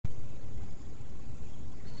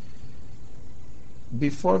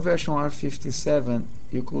before version R57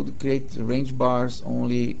 you could create range bars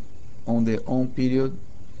only on the on period,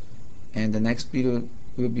 and the next period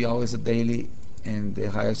will be always a daily, and the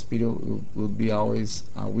highest period will be always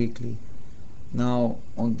a weekly. Now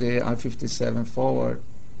on the R57 forward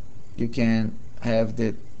you can have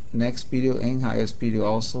the next period and highest period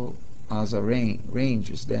also as a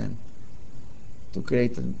ranges. Then to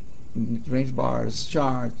create a range bars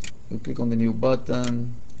chart, you click on the new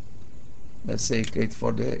button. Let's say create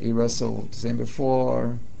for the E. Russell December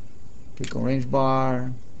 4, click on range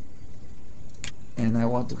bar, and I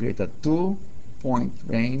want to create a 2-point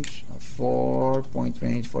range, a 4-point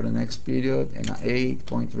range for the next period, and an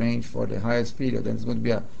 8-point range for the highest period. And it's going to be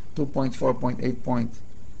a 2-point, 4-point, 8-point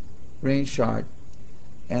range chart.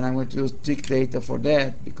 And I'm going to use tick data for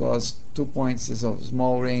that, because 2 points is a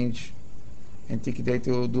small range, and tick data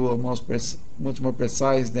will do a much more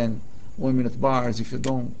precise than 1 minute bars. If you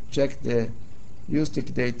don't check the use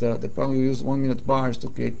tick data, the problem you use 1 minute bars to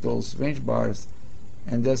create those range bars,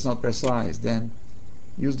 and that's not precise. Then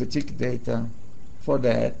use the tick data for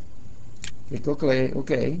that. Click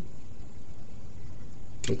OK,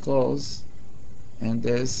 click close, and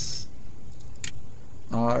this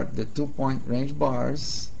are the 2-point range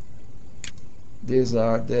bars. These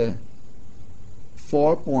are the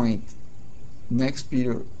 4-point next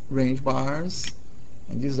period range bars,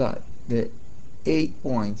 and these are the 8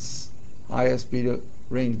 points highest period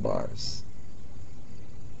range bars.